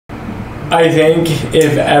I think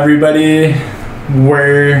if everybody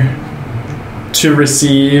were to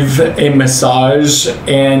receive a massage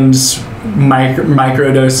and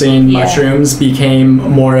microdosing mushrooms became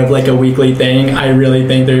more of like a weekly thing, I really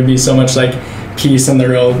think there would be so much like peace in the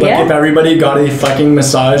world. Like if everybody got a fucking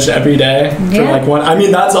massage every day for like one, I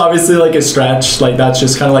mean that's obviously like a stretch, like that's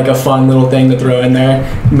just kind of like a fun little thing to throw in there.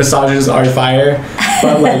 Massages are fire,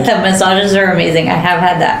 but like massages are amazing. I have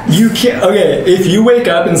had that. You can't, okay, if you wake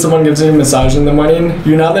up and someone gives you a massage in the morning,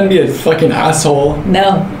 you're not gonna be a fucking asshole.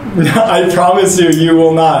 No, I promise you, you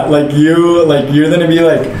will not. Like you're gonna be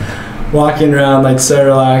like walking around like so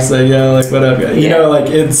relaxed, like yo, like what up, you know, like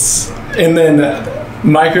it's. And then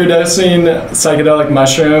microdosing psychedelic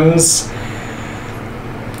mushrooms,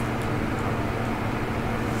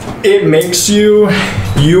 it makes you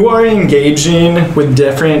are engaging with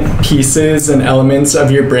different pieces and elements of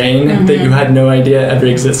your brain that you had no idea ever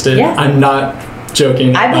existed. I'm not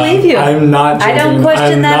joking. I believe you. I'm not joking. I don't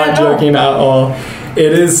question that at all. I'm not joking at all.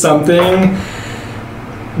 It is something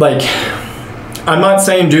like, I'm not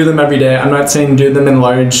saying do them every day. I'm not saying do them in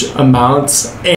large amounts.